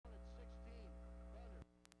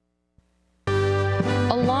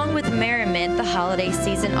with merriment, the holiday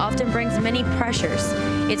season often brings many pressures.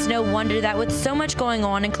 It's no wonder that with so much going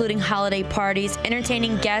on, including holiday parties,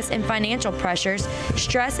 entertaining guests, and financial pressures,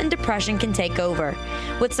 stress and depression can take over.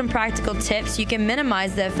 With some practical tips, you can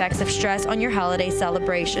minimize the effects of stress on your holiday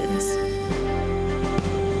celebrations.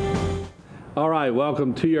 All right,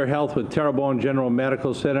 welcome to Your Health with Terrebonne General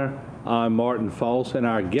Medical Center. I'm Martin False, and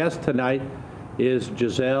our guest tonight is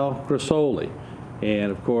Giselle Grisoli.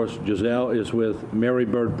 And of course, Giselle is with Mary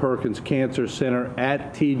Bird Perkins Cancer Center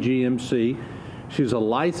at TGMC. She's a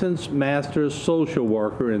licensed master's social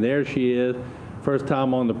worker, and there she is. First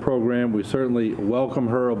time on the program. We certainly welcome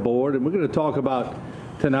her aboard. And we're going to talk about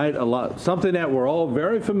tonight something that we're all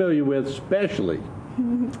very familiar with, especially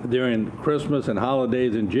during Christmas and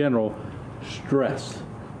holidays in general, stress.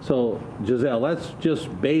 So, Giselle, let's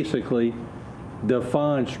just basically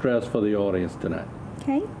define stress for the audience tonight.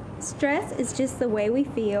 Okay. Stress is just the way we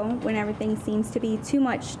feel when everything seems to be too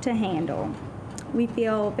much to handle. We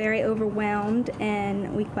feel very overwhelmed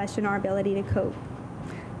and we question our ability to cope.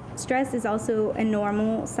 Stress is also a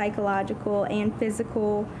normal psychological and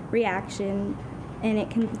physical reaction, and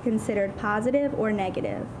it can be considered positive or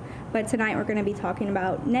negative. But tonight we're going to be talking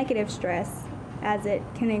about negative stress, as it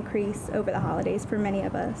can increase over the holidays for many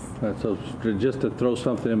of us. Right, so just to throw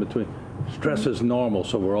something in between, stress is normal,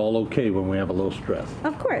 so we're all okay when we have a little stress.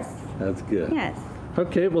 Of course. That's good. Yes.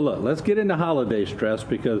 Okay, well look, let's get into holiday stress,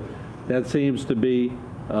 because that seems to be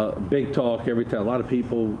big talk every time. A lot of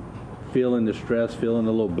people feeling the stress, feeling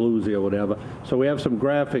a little bluesy or whatever. So we have some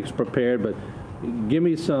graphics prepared, but give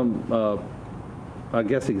me some, I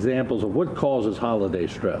guess, examples of what causes holiday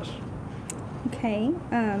stress. Okay.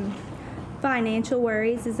 Financial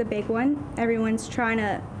worries is a big one. Everyone's trying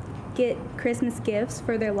to get Christmas gifts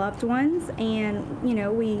for their loved ones, and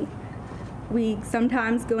we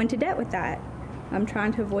sometimes go into debt with that. I'm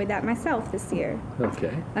trying to avoid that myself this year.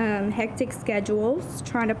 Okay. Hectic schedules,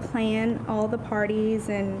 trying to plan all the parties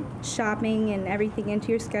and shopping and everything into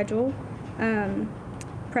your schedule.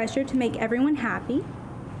 Pressure to make everyone happy.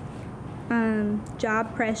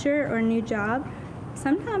 Job pressure or new job.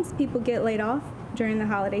 Sometimes people get laid off during the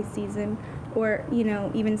holiday season, or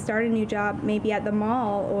even start a new job maybe at the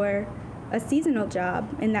mall or a seasonal job,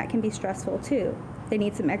 and that can be stressful too. They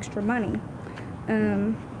need some extra money.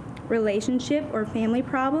 Relationship or family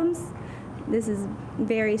problems. This is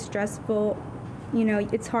very stressful.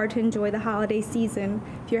 It's hard to enjoy the holiday season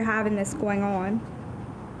if you're having this going on.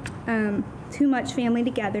 Too much family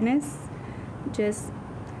togetherness. Just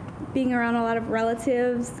being around a lot of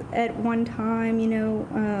relatives at one time,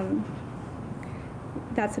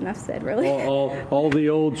 that's enough said, really. All the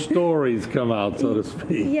old stories come out, so to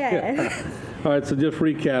speak. Yeah. All right, so just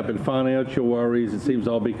recapping, financial worries, it seems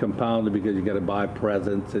to all be compounded because you got to buy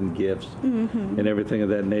presents and gifts and everything of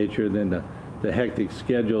that nature. And then the hectic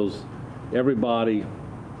schedules, everybody,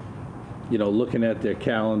 looking at their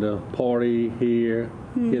calendar, party here,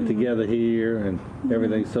 get together here, and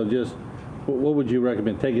everything. So just, what would you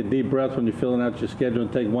recommend? Take a deep breath when you're filling out your schedule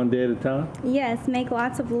and take one day at a time? Yes, make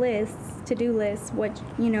lots of lists, to-do lists.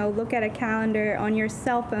 Look at a calendar on your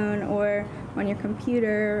cell phone or on your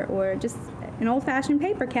computer, or just an old-fashioned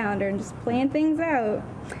paper calendar, and just plan things out.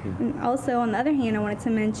 And also, on the other hand, I wanted to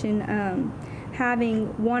mention having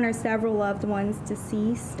one or several loved ones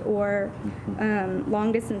deceased, or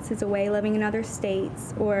long distances away, living in other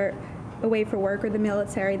states, or away for work or the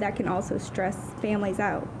military. That can also stress families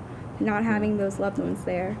out, not having those loved ones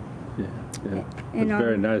there. Yeah. It's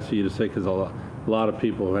very nice of you to say, because a lot of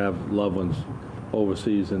people have loved ones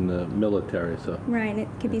overseas in the military. So right, it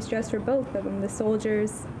could be stress for both of them, the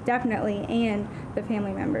soldiers definitely, and the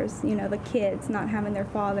family members, the kids not having their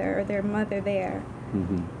father or their mother there.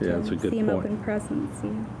 Yeah, that's a good point. See them open presents.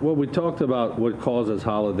 Yeah. Well, we talked about what causes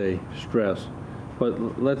holiday stress,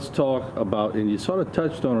 but let's talk about, and you sort of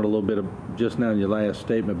touched on it a little bit just now in your last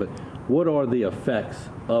statement, but what are the effects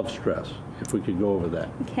of stress, if we could go over that?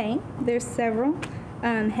 Okay, there's several.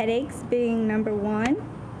 Headaches being number one,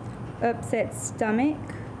 upset stomach,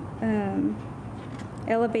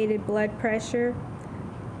 elevated blood pressure,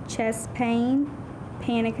 chest pain,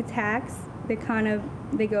 panic attacks. They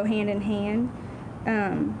go hand in hand.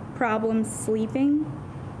 Problems sleeping,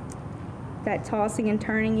 that tossing and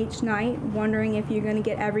turning each night, wondering if you're going to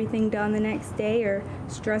get everything done the next day, or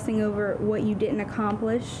stressing over what you didn't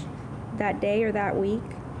accomplish that day or that week.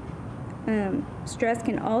 Stress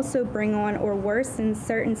can also bring on or worsen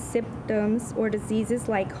certain symptoms or diseases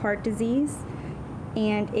like heart disease,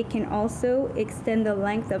 and it can also extend the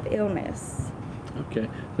length of illness. Okay.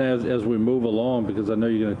 Now, as we move along, because I know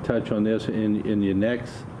you're going to touch on this in your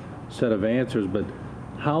next set of answers, but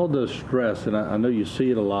how does stress, and I know you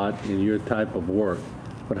see it a lot in your type of work,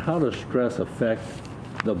 but how does stress affect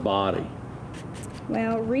the body?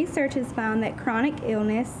 Well, research has found that chronic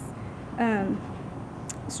illness,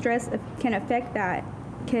 stress can affect that,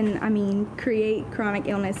 create chronic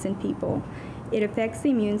illness in people. It affects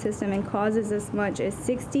the immune system and causes as much as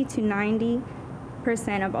 60 to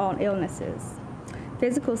 90% of all illnesses.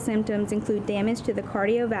 Physical symptoms include damage to the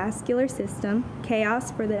cardiovascular system,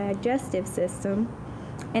 chaos for the digestive system,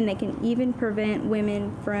 and they can even prevent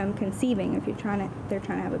women from conceiving if they're trying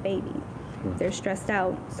to have a baby. If they're stressed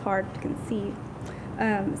out, it's hard to conceive.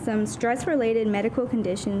 Some stress-related medical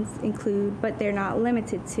conditions include, but they're not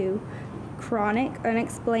limited to, chronic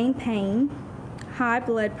unexplained pain, high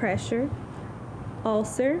blood pressure,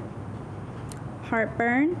 ulcer,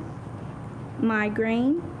 heartburn,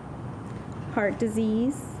 migraine, heart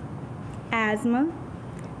disease, asthma,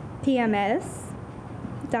 PMS,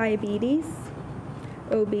 diabetes,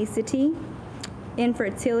 obesity,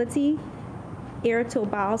 infertility, irritable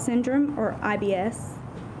bowel syndrome or IBS,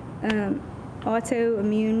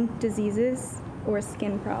 autoimmune diseases, or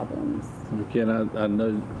skin problems. Again, I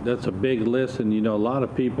know that's a big list, and a lot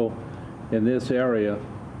of people in this area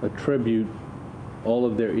attribute all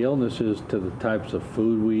of their illnesses to the types of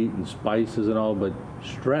food we eat and spices and all, but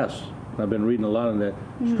stress, I've been reading a lot on that.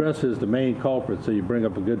 Stress is the main culprit, so you bring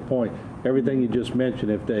up a good point. Everything you just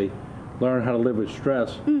mentioned, if they learn how to live with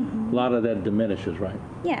stress, a lot of that diminishes, right?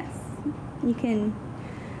 Yes. You can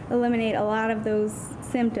eliminate a lot of those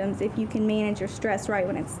symptoms if you can manage your stress right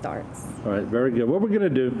when it starts. All right, very good. What we're going to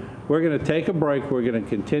do, we're going to take a break. We're going to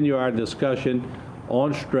continue our discussion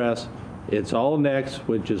on stress. It's all next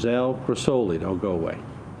with Giselle Grasoli. Don't go away.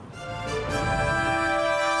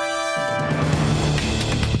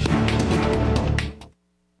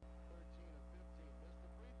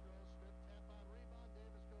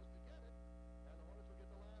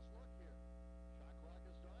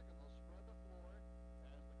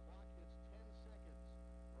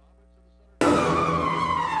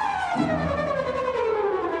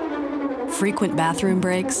 Frequent bathroom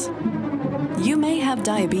breaks? You may have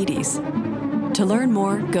diabetes. To learn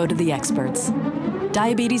more, go to the experts.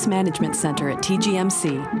 Diabetes Management Center at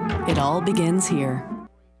TGMC. It all begins here.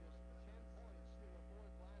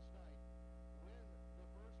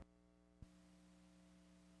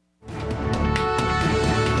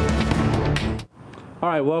 All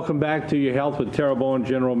right, welcome back to Your Health with Terrebonne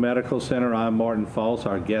General Medical Center. I'm Martin False.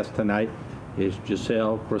 Our guest tonight is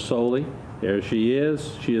Giselle Grasoli. There she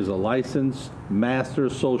is. She is a licensed master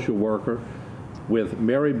social worker with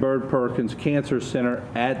Mary Bird Perkins Cancer Center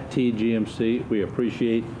at TGMC. We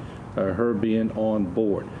appreciate her being on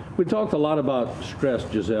board. We talked a lot about stress,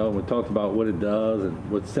 Giselle. We talked about what it does and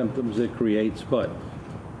what symptoms it creates, but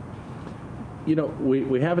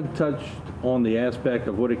we haven't touched on the aspect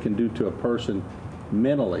of what it can do to a person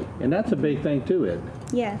mentally, and that's a big thing too, isn't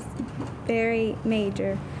it? Yes, very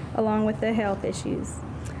major, along with the health issues.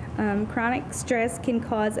 Chronic stress can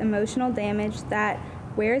cause emotional damage that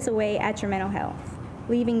wears away at your mental health,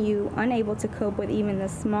 leaving you unable to cope with even the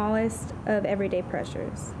smallest of everyday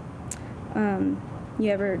pressures. You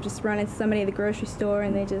ever just run into somebody at the grocery store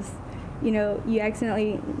and they just, you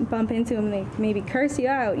accidentally bump into them and they maybe curse you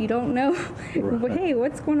out. You don't know, Right. Hey,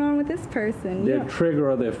 what's going on with this person? Their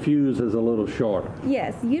trigger or their fuse is a little shorter.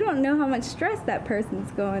 Yes, you don't know how much stress that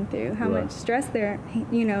person's going through, how Right. much stress they're,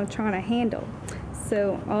 trying to handle.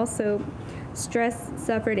 So also, stress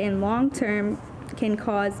suffered in long term can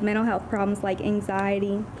cause mental health problems like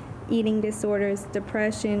anxiety, eating disorders,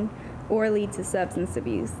 depression, or lead to substance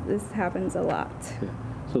abuse. This happens a lot. Yeah.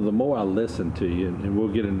 So the more I listen to you, and we'll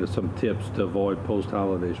get into some tips to avoid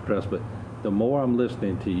post-holiday stress, but the more I'm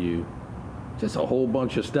listening to you, just a whole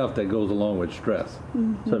bunch of stuff that goes along with stress.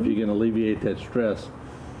 So if you can alleviate that stress,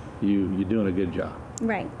 you're doing a good job.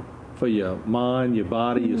 Right. For your mind, your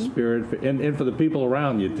body, your spirit, and for the people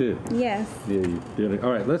around you too. Yes. Yeah, you're doing it.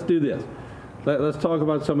 All right, let's do this. Let's talk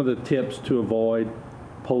about some of the tips to avoid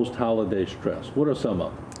post-holiday stress. What are some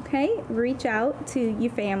of them? Okay, reach out to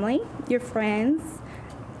your family, your friends,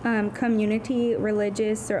 community,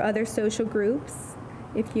 religious, or other social groups.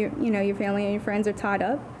 If your family and your friends are tied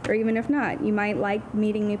up, or even if not, you might like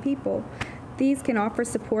meeting new people. These can offer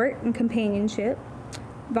support and companionship.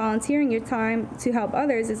 Volunteering your time to help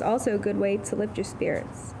others is also a good way to lift your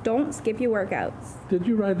spirits. Don't skip your workouts. Did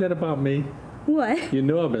you write that about me? What? You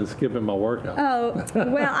know I've been skipping my workout. Oh,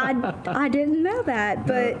 well, I didn't know that,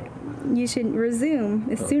 but you should resume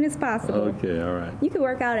as soon as possible. Okay, all right. You could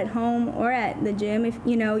work out at home or at the gym. If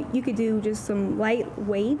you could do just some light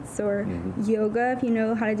weights or yoga if you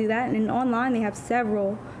know how to do that. And online they have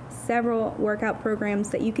several workout programs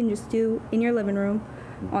that you can just do in your living room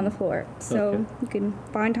on the floor. So you can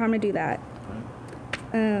find time to do that.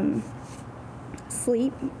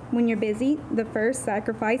 Sleep. When you're busy, the first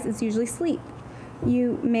sacrifice is usually sleep.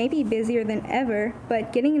 You may be busier than ever,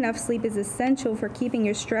 but getting enough sleep is essential for keeping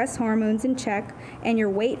your stress hormones in check and your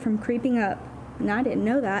weight from creeping up. And I didn't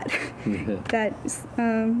know that. That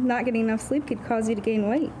not getting enough sleep could cause you to gain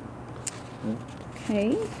weight.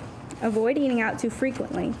 Okay. Avoid eating out too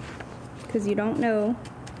frequently, because you don't know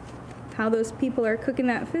how those people are cooking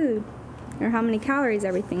that food or how many calories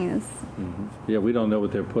everything is. Yeah, we don't know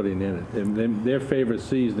what they're putting in it. And their favorite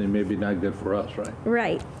seasoning may be not good for us, right?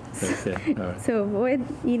 Right. Okay. All right. So avoid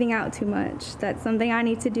eating out too much. That's something I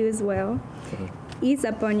need to do as well. Ease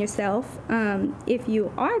up on yourself. If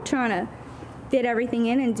you are trying to fit everything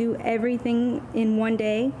in and do everything in one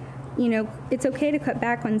day, you know, it's okay to cut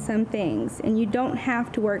back on some things, and you don't have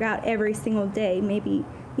to work out every single day. Maybe,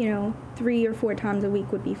 3 or 4 times a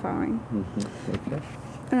week would be fine.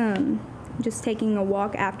 Okay. Just taking a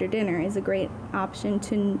walk after dinner is a great option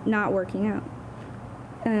to not working out.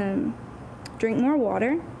 Drink more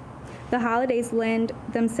water. The holidays lend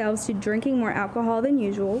themselves to drinking more alcohol than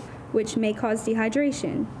usual, which may cause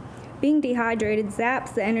dehydration. Being dehydrated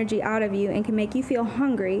zaps the energy out of you and can make you feel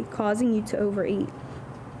hungry, causing you to overeat.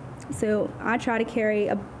 So I try to carry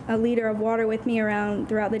a liter of water with me around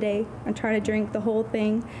throughout the day. I try to drink the whole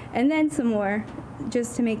thing and then some more,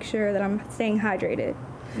 just to make sure that I'm staying hydrated.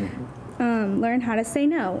 Learn how to say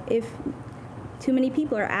no. If too many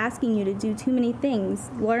people are asking you to do too many things,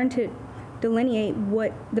 learn to delineate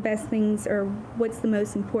what the best things or what's the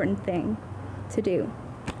most important thing to do,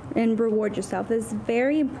 and reward yourself. This is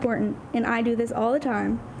very important, and I do this all the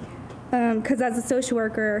time. Because as a social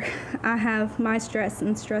worker, I have my stress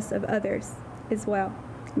and stress of others as well,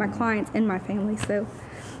 my clients and my family. So,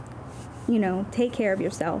 take care of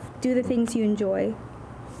yourself. Do the things you enjoy.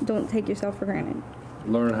 Don't take yourself for granted.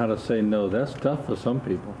 Learn how to say no. That's tough for some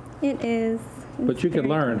people. It is. But you can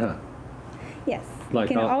learn, huh? Yes. Like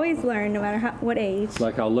you can I'll- always learn, no matter what age.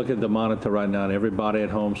 Like I'll look at the monitor right now and everybody at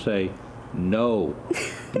home say, no.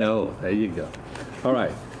 No. There you go. All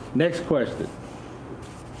right. Next question.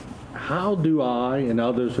 How do I and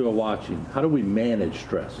others who are watching, how do we manage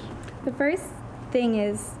stress? The first thing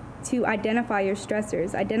is to identify your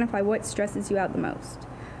stressors. Identify what stresses you out the most.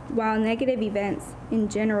 While negative events in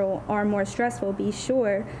general are more stressful, be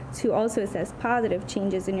sure to also assess positive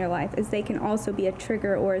changes in your life, as they can also be a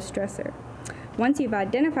trigger or a stressor. Once you've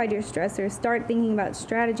identified your stressors, start thinking about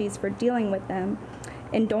strategies for dealing with them,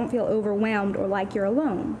 and don't feel overwhelmed or like you're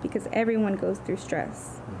alone, because everyone goes through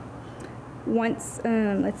stress.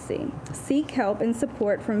 Seek help and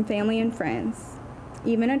support from family and friends,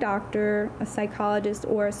 even a doctor, a psychologist,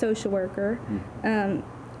 or a social worker.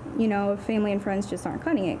 Family and friends just aren't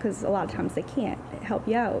cutting it, because a lot of times they can't help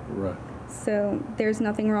you out. Right. So there's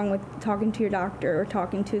nothing wrong with talking to your doctor or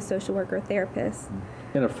talking to a social worker or therapist.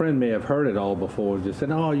 And a friend may have heard it all before, just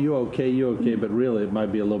said, oh, you okay, but really it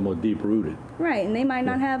might be a little more deep-rooted. Right, and they might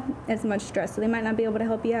not have as much stress, so they might not be able to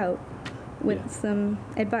help you out with some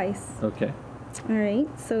advice. Okay. All right,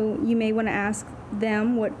 so you may want to ask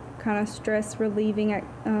them what kind of stress relieving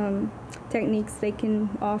techniques they can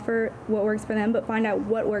offer, what works for them, but find out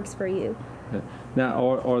what works for you. Okay.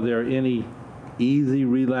 Now, are there any easy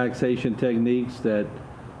relaxation techniques that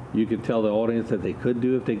you could tell the audience that they could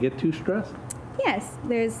do if they get too stressed? Yes,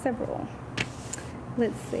 there's several.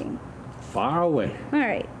 Let's see. Fire away. All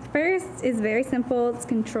right, first is very simple. It's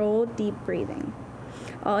controlled deep breathing.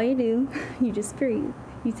 All you do, you just breathe.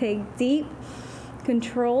 You take deep,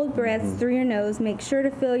 controlled breaths through your nose. Make sure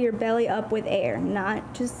to fill your belly up with air,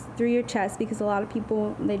 not just through your chest, because a lot of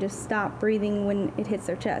people, they just stop breathing when it hits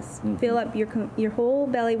their chest. Fill up your whole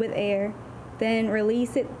belly with air, then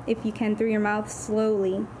release it, if you can, through your mouth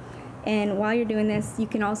slowly. And while you're doing this, you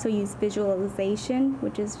can also use visualization,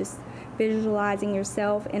 which is just visualizing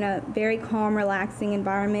yourself in a very calm, relaxing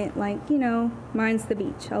environment. Like, mine's the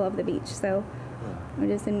beach. I love the beach. So I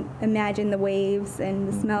just imagine the waves and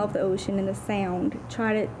the smell of the ocean and the sound.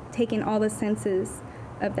 Try to take in all the senses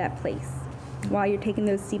of that place while you're taking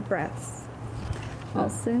those deep breaths.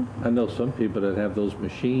 Also, I know some people that have those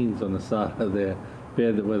machines on the side of their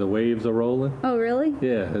bed where the waves are rolling. oh really?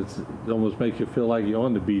 Yeah, it almost makes you feel like you're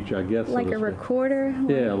on the beach, I guess. Like so to a speak. recorder?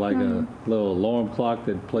 Yeah, like a little alarm clock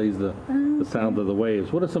that plays the sound of the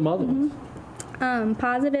waves. What are some other ones?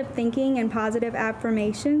 Positive thinking and positive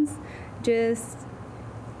affirmations. Just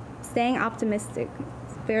staying optimistic.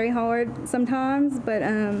 It's very hard sometimes, but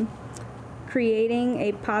creating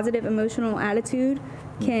a positive emotional attitude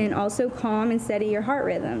can also calm and steady your heart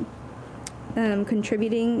rhythm,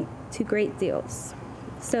 contributing to great deals.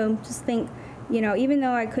 So just think, even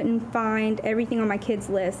though I couldn't find everything on my kids'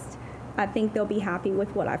 list, I think they'll be happy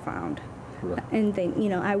with what I found. Right. and think,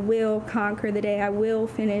 I will conquer the day. I will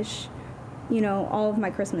finish, all of my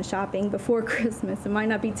Christmas shopping before Christmas. It might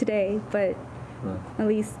not be today, but Right. at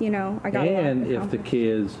least, I got a lot And if the accomplished.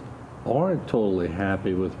 kids aren't totally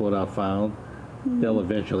happy with what I found, they'll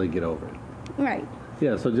eventually get over it. Right.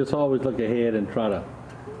 Yeah, so just always look ahead and try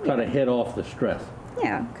to head off the stress.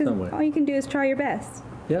 Yeah, because Somewhere. all you can do is try your best,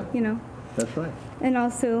 Yeah, you know. that's right. And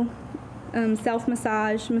also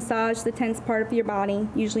self-massage, massage the tense part of your body.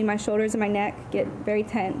 Usually my shoulders and my neck get very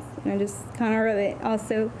tense, and I just kind of rub it.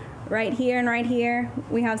 Also, right here and right here,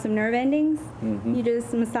 we have some nerve endings. You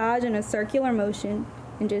just massage in a circular motion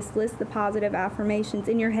and just list the positive affirmations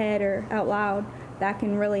in your head or out loud. That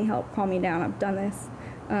can really help calm you down. I've done this.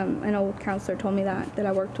 An old counselor told me that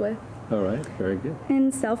I worked with. All right, very good.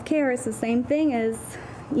 And self-care is the same thing as,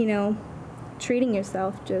 treating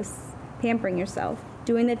yourself, just pampering yourself,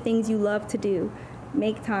 doing the things you love to do.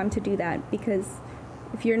 Make time to do that, because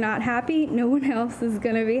if you're not happy, no one else is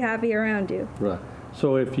going to be happy around you. Right.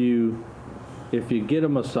 So if you get a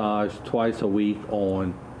massage twice a week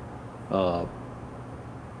on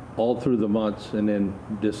all through the months, and then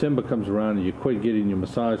December comes around and you quit getting your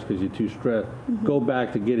massage because you're too stressed, go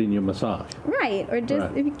back to getting your massage. Right. Or just,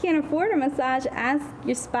 Right. if you can't afford a massage, ask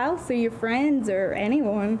your spouse or your friends or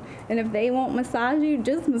anyone. And if they won't massage you,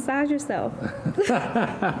 just massage yourself.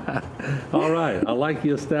 All right. I like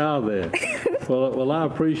your style there. Well, I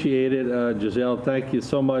appreciate it, Giselle. Thank you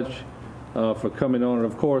so much for coming on. And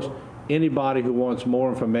of course, anybody who wants more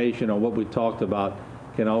information on what we talked about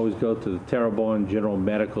can always go to the Terrebonne General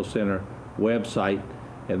Medical Center website,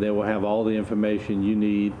 and they will have all the information you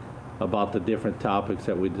need about the different topics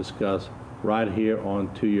that we discuss right here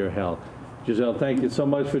on To Your Health. Giselle, thank you so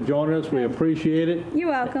much for joining us. We appreciate it. You're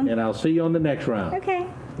welcome. And I'll see you on the next round. Okay.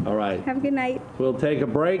 All right. Have a good night. We'll take a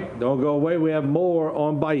break. Don't go away. We have more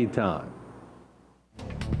on Bayou Time.